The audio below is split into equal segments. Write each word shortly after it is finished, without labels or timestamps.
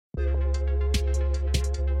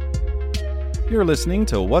You're listening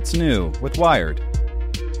to What's New with Wired.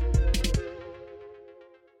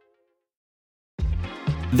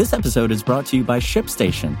 This episode is brought to you by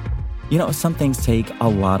ShipStation. You know, some things take a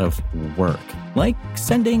lot of work, like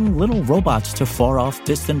sending little robots to far-off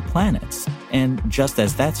distant planets. And just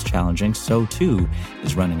as that's challenging, so too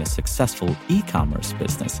is running a successful e-commerce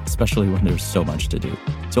business, especially when there's so much to do.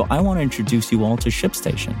 So I want to introduce you all to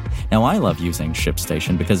ShipStation. Now, I love using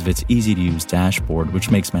ShipStation because of its easy-to-use dashboard,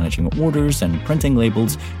 which makes managing orders and printing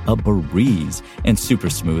labels a breeze and super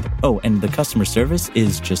smooth. Oh, and the customer service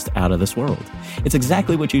is just out of this world. It's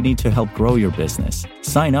exactly what you need to help grow your business.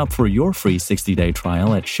 Sign up for your free 60-day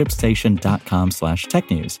trial at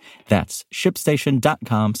shipstation.com/technews. That's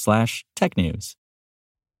shipstation.com/technews.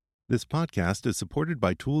 This podcast is supported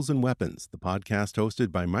by Tools and Weapons, the podcast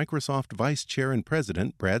hosted by Microsoft Vice Chair and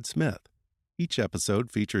President Brad Smith. Each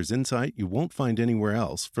episode features insight you won't find anywhere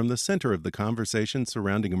else from the center of the conversation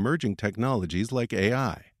surrounding emerging technologies like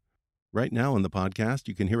AI. Right now on the podcast,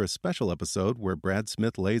 you can hear a special episode where Brad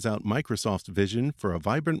Smith lays out Microsoft's vision for a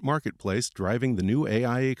vibrant marketplace driving the new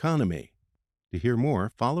AI economy. To hear more,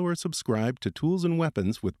 follow or subscribe to Tools and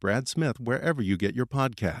Weapons with Brad Smith wherever you get your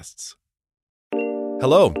podcasts.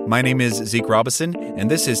 Hello, my name is Zeke Robison, and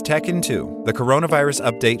this is Tech in 2, the coronavirus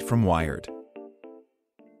update from Wired.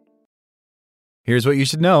 Here's what you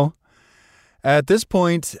should know. At this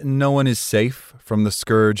point, no one is safe from the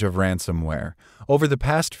scourge of ransomware. Over the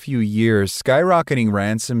past few years, skyrocketing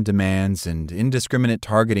ransom demands and indiscriminate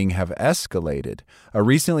targeting have escalated. A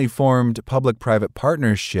recently formed public-private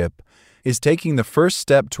partnership is taking the first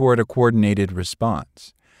step toward a coordinated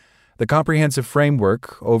response. The comprehensive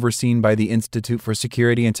framework, overseen by the Institute for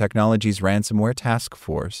Security and Technology's Ransomware Task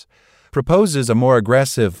Force, proposes a more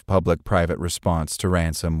aggressive public-private response to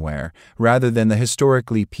ransomware rather than the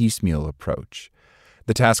historically piecemeal approach.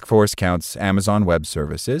 The task force counts Amazon Web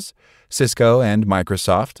Services, Cisco, and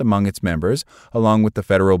Microsoft among its members, along with the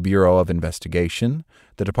Federal Bureau of Investigation,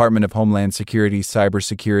 the Department of Homeland Security's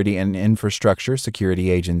Cybersecurity and Infrastructure Security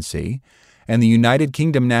Agency, and the United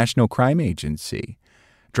Kingdom National Crime Agency.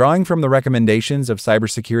 Drawing from the recommendations of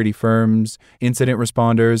cybersecurity firms, incident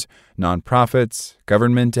responders, nonprofits,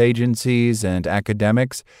 government agencies, and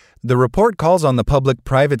academics, the report calls on the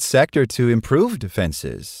public-private sector to improve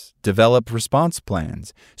defenses, develop response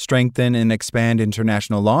plans, strengthen and expand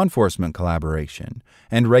international law enforcement collaboration,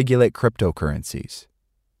 and regulate cryptocurrencies.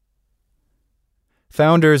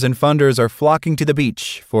 Founders and funders are flocking to the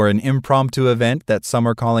beach for an impromptu event that some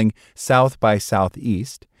are calling South by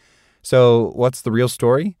Southeast. So, what's the real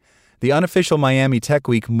story? The unofficial Miami Tech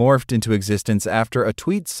Week morphed into existence after a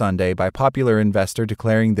tweet Sunday by popular investor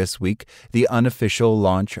declaring this week the unofficial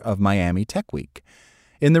launch of Miami Tech Week.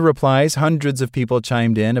 In the replies, hundreds of people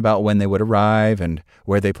chimed in about when they would arrive and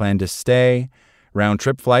where they planned to stay.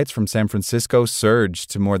 Round-trip flights from San Francisco surged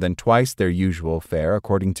to more than twice their usual fare,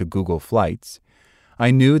 according to Google Flights. I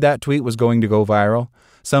knew that tweet was going to go viral.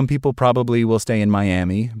 Some people probably will stay in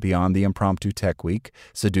Miami beyond the impromptu tech week,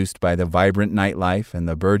 seduced by the vibrant nightlife and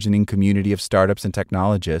the burgeoning community of startups and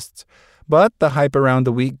technologists. But the hype around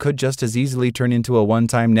the week could just as easily turn into a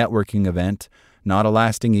one-time networking event, not a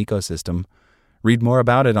lasting ecosystem. Read more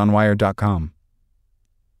about it on Wired.com.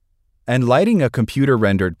 And lighting a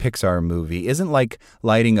computer-rendered Pixar movie isn't like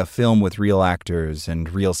lighting a film with real actors and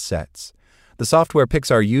real sets. The software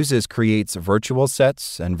Pixar uses creates virtual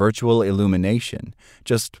sets and virtual illumination,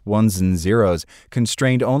 just ones and zeros,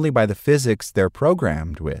 constrained only by the physics they're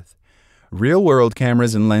programmed with. Real-world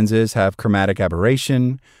cameras and lenses have chromatic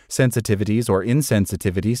aberration, sensitivities or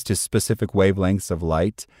insensitivities to specific wavelengths of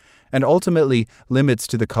light, and ultimately limits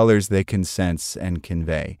to the colors they can sense and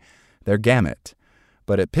convey. They're gamut.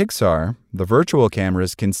 But at Pixar, the virtual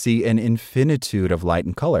cameras can see an infinitude of light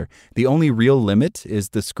and color. The only real limit is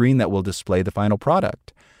the screen that will display the final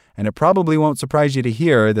product. And it probably won't surprise you to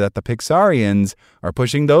hear that the Pixarians are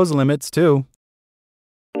pushing those limits too.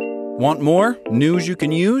 Want more news you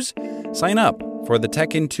can use? Sign up for the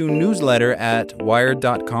Tech in 2 newsletter at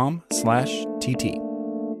wired.com/TT.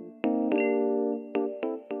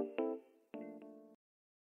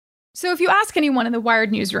 So if you ask anyone in the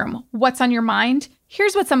Wired newsroom what's on your mind,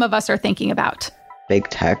 here's what some of us are thinking about. Big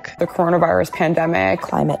tech, the coronavirus pandemic,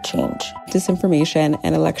 climate change, disinformation,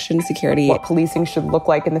 and election security. What policing should look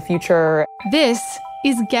like in the future. This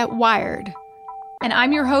is Get Wired. And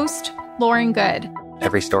I'm your host, Lauren Good.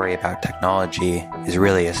 Every story about technology is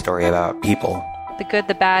really a story about people. The good,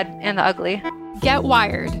 the bad, and the ugly. Get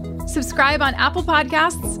Wired. Subscribe on Apple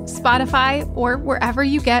Podcasts, Spotify, or wherever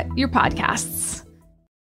you get your podcasts.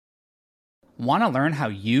 Want to learn how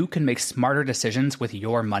you can make smarter decisions with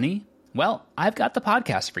your money? Well, I've got the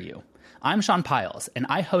podcast for you. I'm Sean Piles, and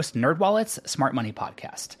I host NerdWallet's Smart Money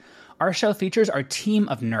Podcast. Our show features our team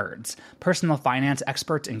of nerds, personal finance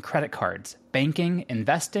experts in credit cards, banking,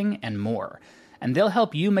 investing, and more. And they'll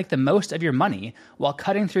help you make the most of your money while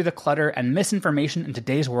cutting through the clutter and misinformation in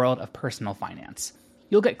today's world of personal finance.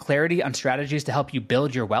 You'll get clarity on strategies to help you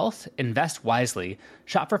build your wealth, invest wisely,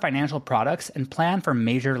 shop for financial products, and plan for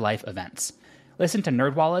major life events. Listen to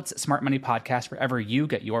NerdWallet's Smart Money Podcast wherever you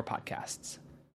get your podcasts.